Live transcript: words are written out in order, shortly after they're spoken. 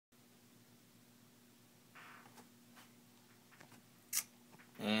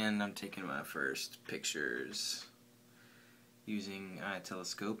And I'm taking my first pictures using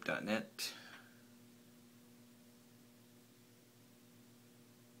itelescope.net.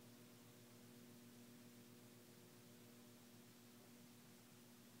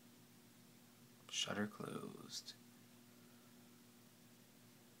 Shutter closed.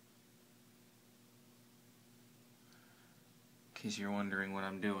 In case you're wondering what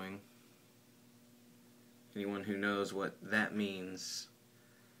I'm doing, anyone who knows what that means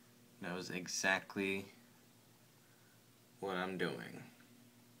knows exactly what I'm doing.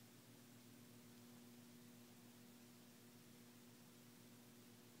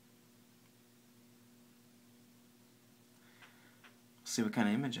 See what kind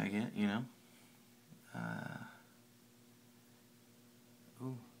of image I get, you know.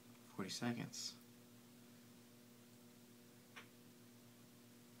 Ooh, 40 seconds.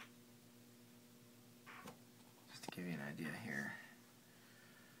 Just to give you an idea here.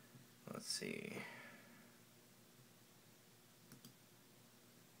 Let's see.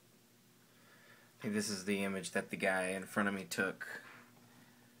 I think this is the image that the guy in front of me took.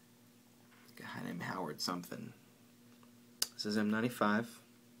 A guy named Howard something. This is M95.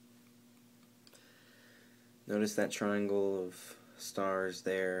 Notice that triangle of stars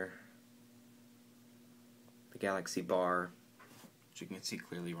there. The galaxy bar, which you can see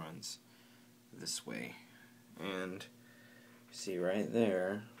clearly runs this way. And you see right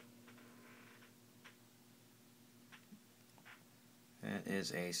there, that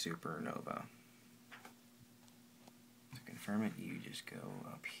is a supernova. To confirm it, you just go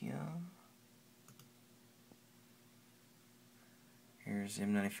up here. Here's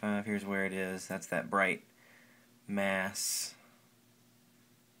M95, here's where it is. That's that bright mass.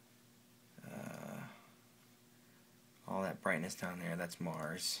 All that brightness down there, that's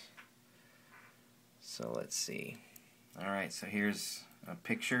Mars. So let's see. Alright, so here's a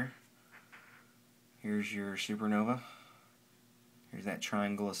picture. Here's your supernova. Here's that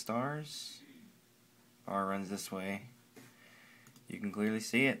triangle of stars. Bar runs this way. You can clearly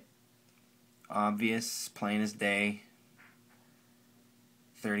see it. Obvious, plain as day.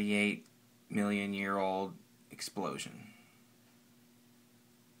 38 million year old explosion.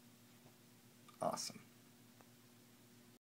 Awesome.